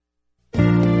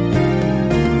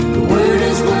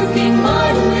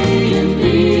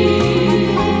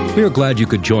We are glad you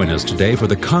could join us today for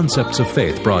the Concepts of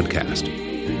Faith broadcast.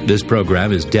 This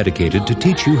program is dedicated to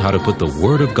teach you how to put the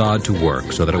Word of God to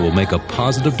work so that it will make a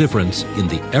positive difference in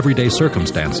the everyday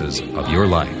circumstances of your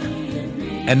life.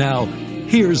 And now,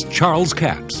 here's Charles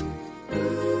Capps.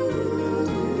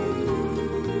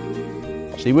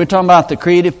 See, we're talking about the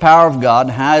creative power of God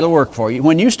and how it'll work for you.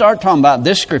 When you start talking about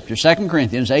this scripture, 2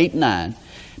 Corinthians 8:9,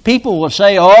 people will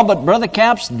say, oh, but Brother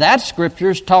Capps, that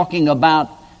scripture is talking about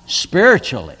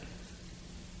spiritually.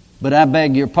 But I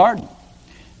beg your pardon.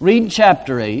 Read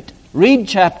chapter 8, read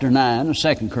chapter 9 of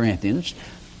 2 Corinthians.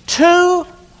 2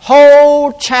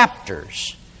 whole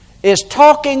chapters is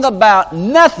talking about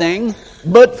nothing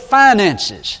but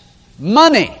finances.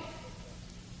 Money.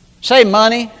 Say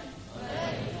money.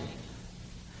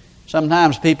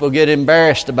 Sometimes people get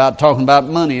embarrassed about talking about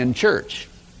money in church.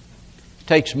 It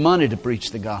takes money to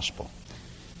preach the gospel.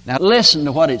 Now listen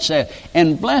to what it says.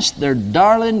 And bless their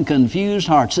darling, confused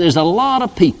hearts. There's a lot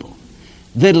of people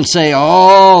that'll say,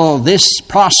 oh, this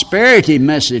prosperity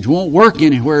message won't work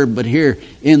anywhere but here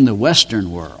in the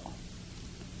Western world.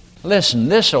 Listen,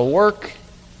 this will work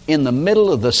in the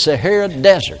middle of the Sahara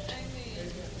Desert.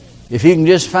 If you can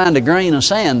just find a grain of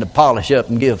sand to polish up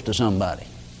and give to somebody.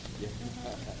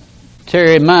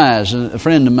 Terry Mize, a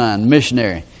friend of mine,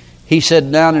 missionary, he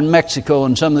said down in Mexico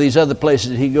and some of these other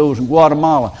places he goes, in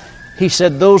Guatemala, he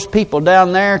said those people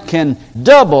down there can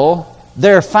double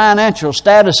their financial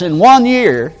status in 1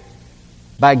 year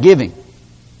by giving.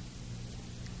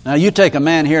 Now you take a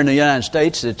man here in the United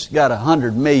States that's got a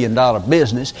 $100 million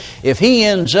business. If he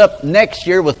ends up next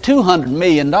year with $200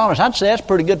 million, I'd say that's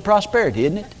pretty good prosperity,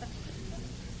 isn't it?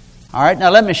 All right, now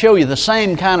let me show you the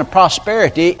same kind of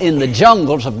prosperity in the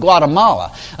jungles of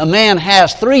Guatemala. A man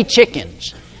has 3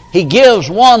 chickens. He gives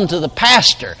 1 to the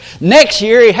pastor. Next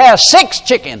year he has 6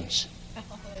 chickens.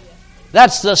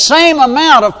 That's the same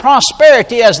amount of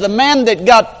prosperity as the man that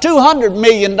got $200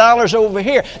 million over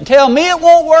here. Tell me it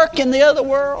won't work in the other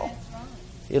world.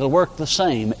 It'll work the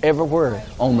same everywhere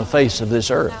on the face of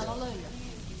this earth.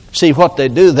 See what they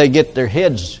do, they get their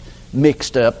heads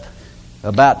mixed up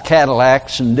about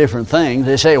Cadillacs and different things.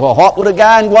 They say, well, what would a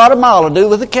guy in Guatemala do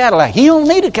with a Cadillac? He don't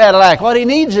need a Cadillac. What he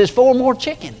needs is 4 more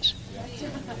chickens.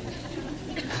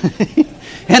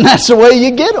 And that's the way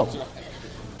you get them.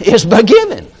 It's by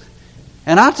giving.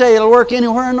 And I tell you, it'll work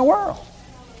anywhere in the world.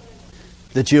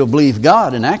 That you'll believe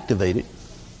God and activate it.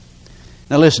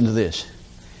 Now listen to this.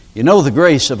 You know the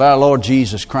grace of our Lord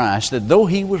Jesus Christ, that though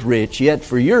He was rich, yet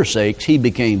for your sakes He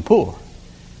became poor.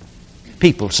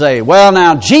 People say, well,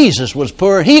 now Jesus was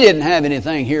poor. He didn't have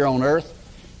anything here on earth.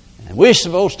 And we're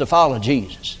supposed to follow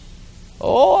Jesus.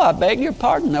 Oh, I beg your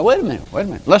pardon. Now, wait a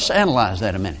minute. Let's analyze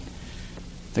that a minute.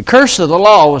 The curse of the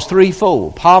law was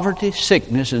threefold: poverty,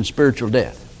 sickness, and spiritual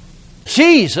death.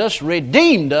 Jesus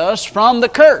redeemed us from the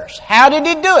curse. How did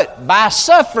He do it? By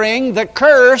suffering the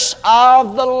curse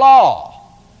of the law.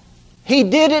 He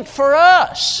did it for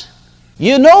us.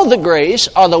 You know the grace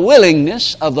or the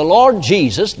willingness of the Lord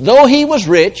Jesus. Though He was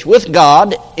rich with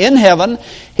God in heaven,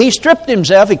 He stripped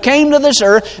Himself. He came to this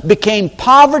earth, became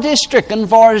poverty-stricken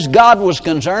far as God was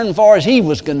concerned, far as He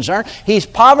was concerned. He's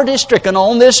poverty-stricken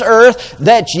on this earth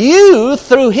that you,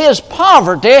 through His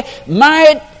poverty,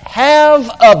 might have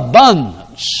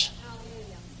abundance.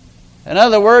 In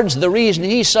other words, the reason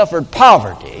He suffered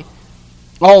poverty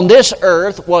on this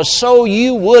earth was so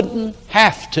you wouldn't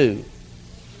have to.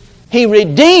 He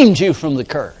redeemed you from the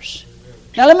curse.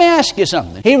 Now let me ask you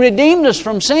something. He redeemed us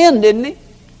from sin, didn't He?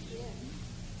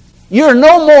 You're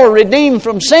no more redeemed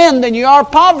from sin than you are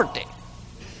poverty.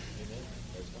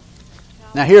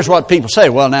 Now here's what people say.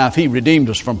 Well, now if He redeemed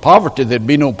us from poverty, there'd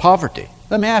be no poverty.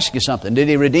 Let me ask you something. Did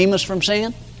He redeem us from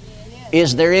sin?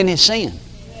 Is there any sin?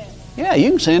 Yeah,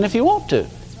 you can sin if you want to.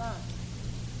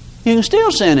 You can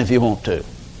still sin if you want to.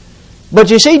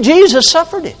 But you see, Jesus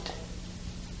suffered it.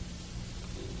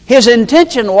 His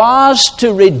intention was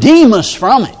to redeem us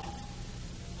from it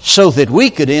so that we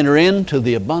could enter into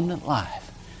the abundant life.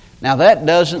 Now that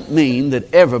doesn't mean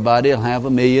that everybody will have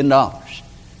 $1 million. In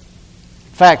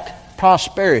fact,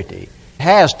 prosperity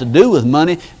has to do with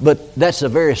money, but that's a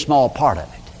very small part of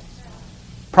it.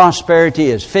 Prosperity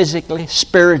is physically,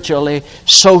 spiritually,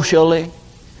 socially,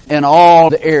 in all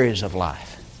the areas of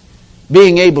life.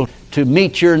 Being able to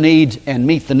meet your needs and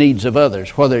meet the needs of others,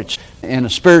 whether it's in a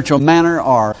spiritual manner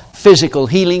or physical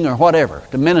healing or whatever,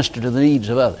 to minister to the needs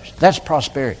of others. That's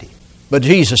prosperity. But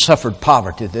Jesus suffered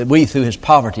poverty, that we through His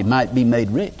poverty might be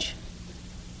made rich.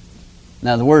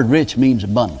 Now the word rich means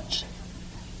abundance.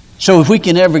 So if we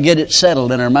can ever get it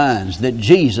settled in our minds that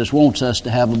Jesus wants us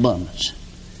to have abundance.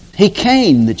 He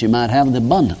came that you might have the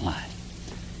abundant life.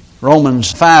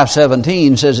 Romans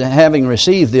 5:17 says, having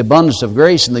received the abundance of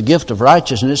grace and the gift of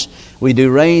righteousness, we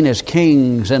do reign as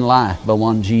kings in life by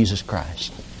one Jesus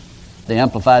Christ. The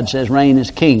Amplified says, reign as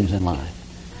kings in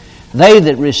life. They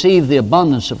that receive the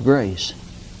abundance of grace.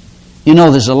 You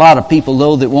know, there's a lot of people,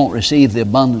 though, that won't receive the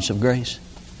abundance of grace.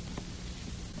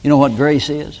 You know what grace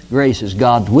is? Grace is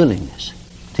God's willingness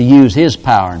to use His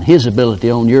power and His ability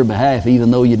on your behalf,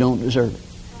 even though you don't deserve it.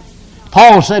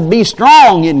 Paul said, be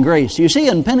strong in grace. You see,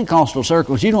 in Pentecostal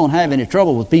circles, you don't have any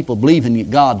trouble with people believing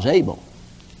that God's able.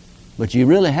 But you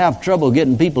really have trouble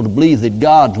getting people to believe that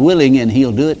God's willing and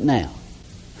He'll do it now.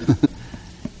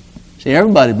 See,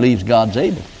 everybody believes God's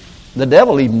able. The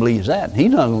devil even believes that. He's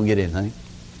not going to get anything.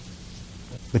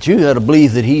 But you got to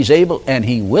believe that He's able and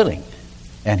He's willing.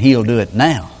 And He'll do it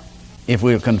now. If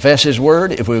we'll confess His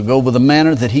word, if we'll go with the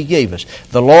manner that He gave us.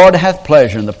 The Lord hath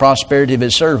pleasure in the prosperity of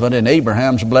His servant, and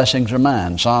Abraham's blessings are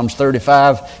mine. Psalms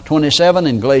 35:27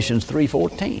 and Galatians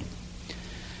 3:14.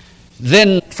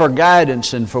 Then for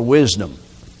guidance and for wisdom,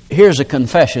 here's a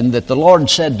confession that the Lord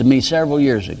said to me several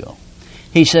years ago.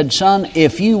 He said, son,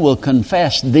 if you will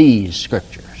confess these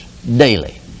scriptures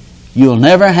daily, you'll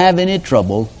never have any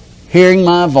trouble hearing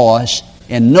my voice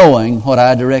and knowing what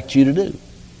I direct you to do.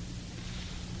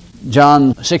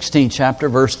 John 16th chapter,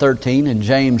 verse 13, and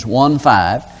James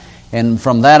 1:5. And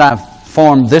from that I've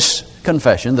formed this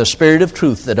confession: the Spirit of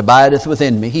truth that abideth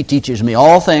within me, He teaches me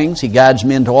all things, He guides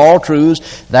me into all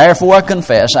truths. Therefore I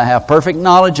confess I have perfect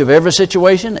knowledge of every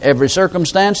situation, every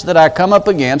circumstance that I come up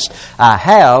against. I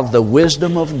have the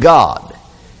wisdom of God.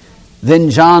 Then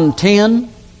John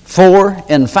 10:4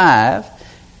 and 5.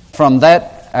 From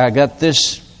that I got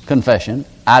this confession: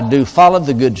 I do follow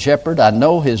the good shepherd. I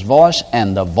know his voice,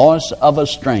 and the voice of a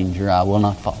stranger I will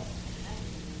not follow.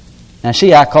 Now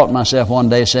see, I caught myself one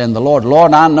day saying, Lord,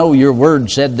 I know your word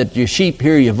said that your sheep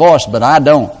hear your voice, but I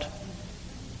don't.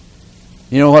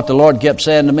 You know what the Lord kept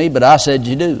saying to me? But I said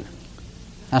you do.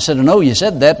 I said, I know you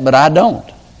said that, but I don't.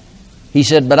 He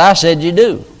said, but I said you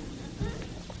do.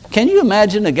 Can you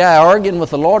imagine a guy arguing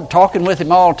with the Lord, talking with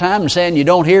Him all the time and saying you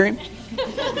don't hear Him?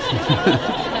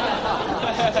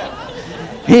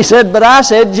 He said, but I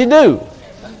said you do.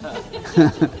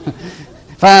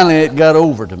 Finally, it got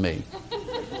over to me.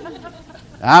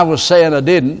 I was saying I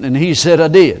didn't, and He said I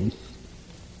did.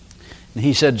 And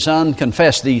He said, son,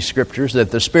 confess these scriptures,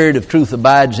 that the Spirit of truth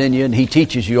abides in you, and He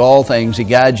teaches you all things. He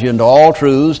guides you into all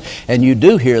truths, and you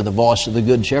do hear the voice of the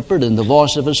good shepherd, and the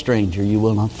voice of a stranger you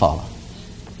will not follow.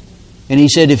 And He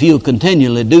said, if you'll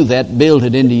continually do that, build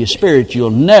it into your spirit, you'll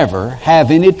never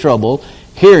have any trouble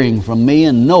hearing from me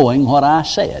and knowing what I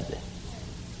said.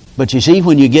 But you see,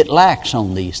 when you get lax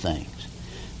on these things,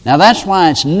 now that's why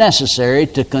it's necessary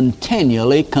to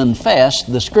continually confess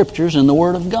the Scriptures and the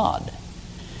Word of God.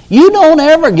 You don't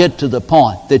ever get to the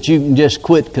point that you can just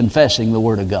quit confessing the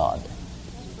Word of God.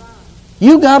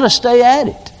 You got to stay at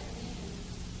it.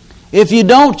 If you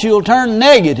don't, you'll turn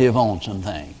negative on some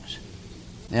things.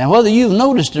 Now, whether you've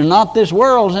noticed or not, this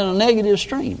world's in a negative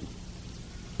stream.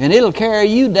 And it'll carry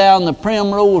you down the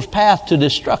primrose path to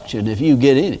destruction if you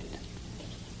get in it.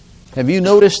 Have you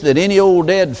noticed that any old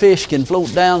dead fish can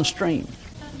float downstream?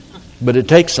 But it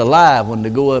takes a live one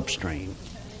to go upstream.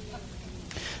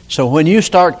 So when you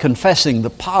start confessing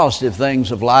the positive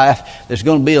things of life, there's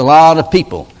going to be a lot of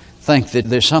people think that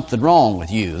there's something wrong with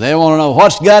you. They want to know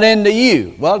what's got into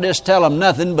you. Well, just tell them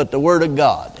nothing but the Word of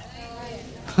God.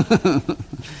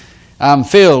 I'm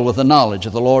filled with the knowledge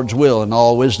of the Lord's will and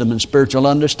all wisdom and spiritual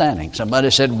understanding.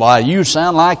 Somebody said, why, you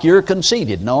sound like you're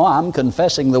conceited. No, I'm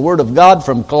confessing the Word of God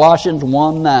from Colossians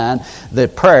 1:9, the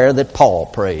prayer that Paul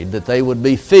prayed, that they would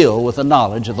be filled with the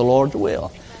knowledge of the Lord's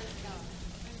will.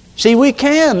 See, we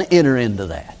can enter into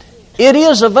that. It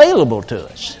is available to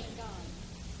us.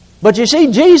 But you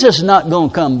see, Jesus is not going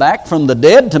to come back from the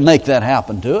dead to make that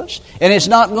happen to us. And it's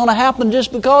not going to happen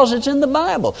just because it's in the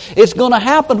Bible. It's going to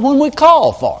happen when we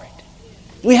call for it.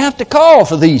 We have to call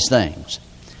for these things.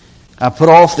 I put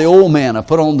off the old man, I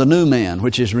put on the new man,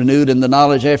 which is renewed in the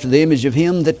knowledge after the image of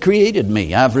Him that created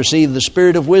me. I've received the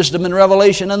spirit of wisdom and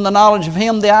revelation and the knowledge of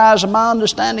Him, the eyes of my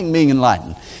understanding being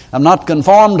enlightened. I'm not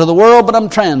conformed to the world, but I'm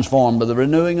transformed by the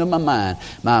renewing of my mind.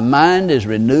 My mind is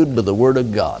renewed by the Word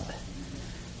of God.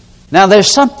 Now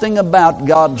there's something about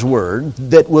God's Word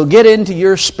that will get into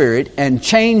your spirit and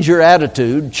change your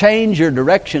attitude, change your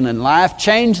direction in life,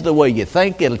 change the way you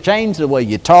think. It'll change the way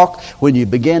you talk when you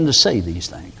begin to say these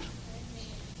things.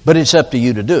 But it's up to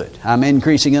you to do it. I'm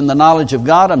increasing in the knowledge of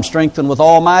God. I'm strengthened with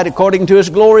all might according to His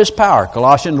glorious power.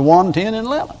 Colossians 1:10 and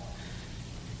 11.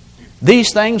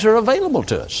 These things are available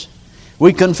to us.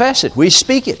 We confess it. We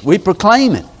speak it. We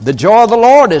proclaim it. The joy of the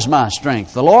Lord is my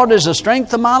strength. The Lord is the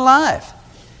strength of my life.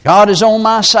 God is on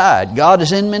my side. God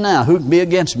is in me now. Who can be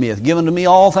against me? Hath given to me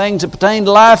all things that pertain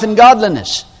to life and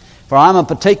godliness. For I am a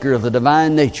partaker of the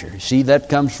divine nature. See, that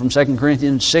comes from 2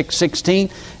 Corinthians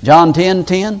 6:16, John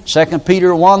 10:10, 2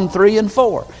 Peter 1:3 and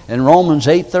 4, and Romans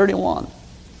 8:31.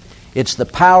 It's the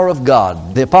power of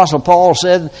God. The Apostle Paul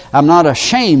said, I'm not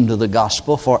ashamed of the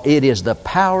gospel, for it is the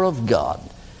power of God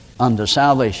unto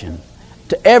salvation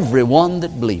to everyone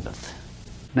that believeth.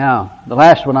 Now, the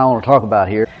last one I want to talk about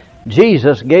here.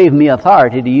 Jesus gave me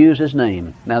authority to use His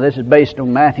name. Now, this is based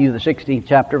on Matthew the 16th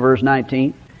chapter, verse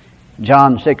 19,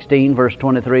 John 16, verse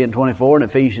 23 and 24, and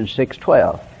Ephesians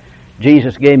 6:12.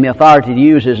 Jesus gave me authority to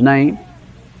use His name.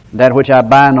 That which I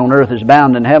bind on earth is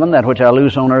bound in heaven. That which I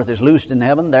loose on earth is loosed in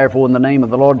heaven. Therefore, in the name of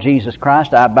the Lord Jesus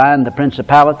Christ, I bind the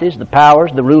principalities, the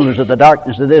powers, the rulers of the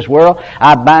darkness of this world.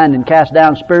 I bind and cast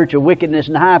down spiritual wickedness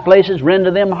in high places,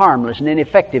 render them harmless and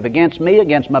ineffective against me,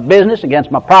 against my business,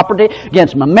 against my property,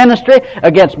 against my ministry,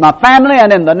 against my family.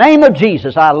 And in the name of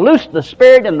Jesus, I loose the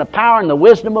Spirit and the power and the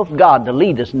wisdom of God to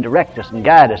lead us and direct us and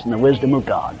guide us in the wisdom of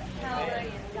God.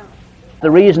 The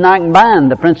reason I can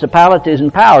bind the principalities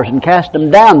and powers and cast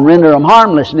them down, render them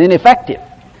harmless and ineffective,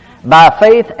 by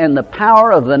faith and the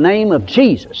power of the name of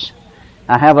Jesus.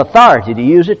 I have authority to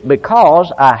use it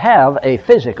because I have a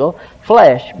physical,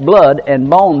 flesh, blood, and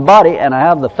bone body, and I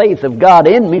have the faith of God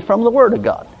in me from the Word of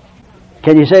God.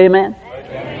 Can you say amen?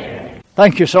 Amen.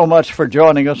 Thank you so much for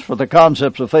joining us for the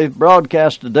Concepts of Faith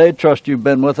broadcast today. Trust you've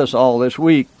been with us all this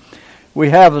week. We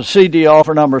have a CD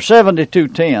offer number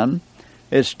 7210.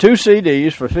 It's 2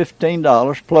 CDs for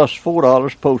 $15 plus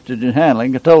 $4 postage and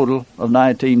handling, a total of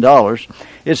 $19.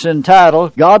 It's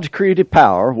entitled, God's Creative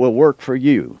Power Will Work for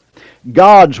You.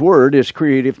 God's Word is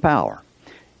creative power.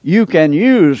 You can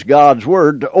use God's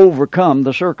Word to overcome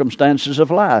the circumstances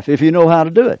of life if you know how to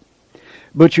do it.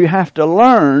 But you have to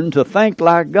learn to think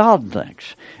like God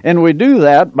thinks. And we do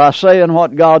that by saying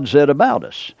what God said about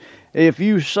us. If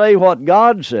you say what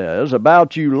God says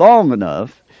about you long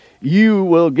enough, you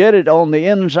will get it on the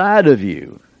inside of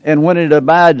you. And when it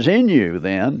abides in you,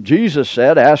 then, Jesus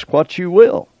said, ask what you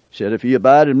will. He said, if you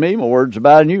abide in me, my words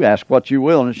abide in you, ask what you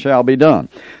will, and it shall be done.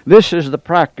 This is the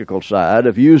practical side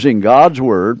of using God's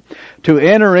Word to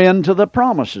enter into the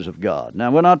promises of God. Now,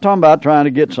 we're not talking about trying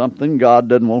to get something God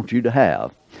doesn't want you to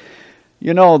have.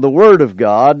 You know, the Word of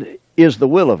God is the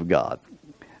will of God.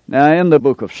 Now, in the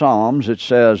book of Psalms, it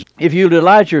says, if you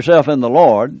delight yourself in the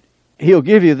Lord, He'll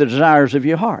give you the desires of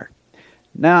your heart.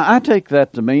 Now, I take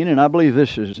that to mean, and I believe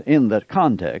this is in that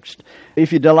context,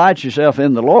 if you delight yourself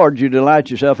in the Lord, you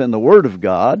delight yourself in the Word of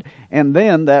God, and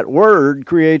then that Word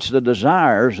creates the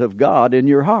desires of God in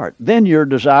your heart. Then your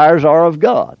desires are of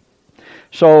God.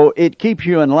 So it keeps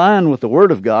you in line with the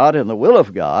Word of God and the will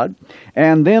of God,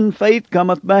 and then faith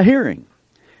cometh by hearing.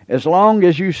 As long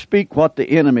as you speak what the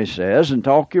enemy says and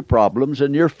talk your problems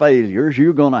and your failures,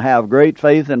 you're going to have great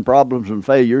faith in problems and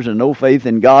failures and no faith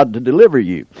in God to deliver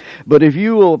you. But if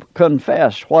you will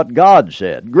confess what God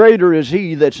said, greater is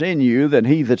He that's in you than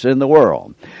he that's in the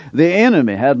world. The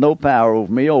enemy had no power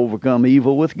over me to overcome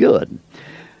evil with good.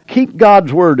 Keep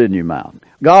God's Word in your mouth.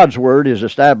 God's Word is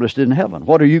established in heaven.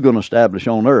 What are you going to establish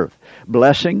on earth?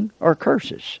 Blessing or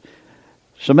curses?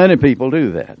 So many people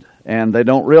do that, and they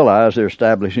don't realize they're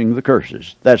establishing the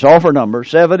curses. That's offer number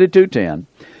 7210.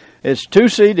 It's 2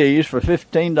 CDs for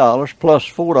 $15 plus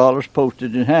 $4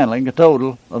 postage and handling, a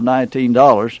total of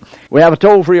 $19. We have a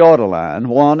toll-free order line,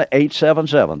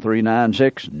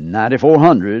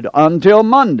 1-877-396-9400. Until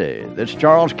Monday, this is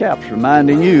Charles Capps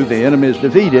reminding you the enemy is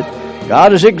defeated,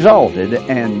 God is exalted,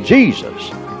 and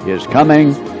Jesus is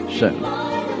coming soon.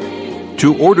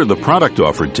 To order the product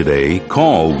offered today,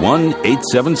 call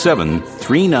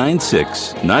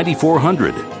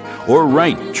 1-877-396-9400 or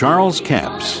write Charles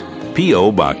Capps,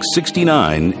 P.O. Box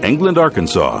 69, England,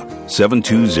 Arkansas,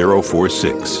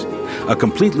 72046. A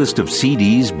complete list of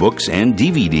CDs, books, and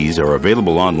DVDs are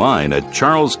available online at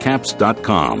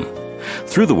charlescapps.com.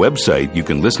 Through the website, you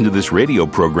can listen to this radio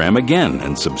program again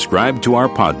and subscribe to our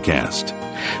podcast.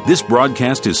 This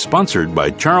broadcast is sponsored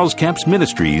by Charles Capps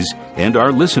Ministries and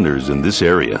our listeners in this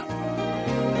area.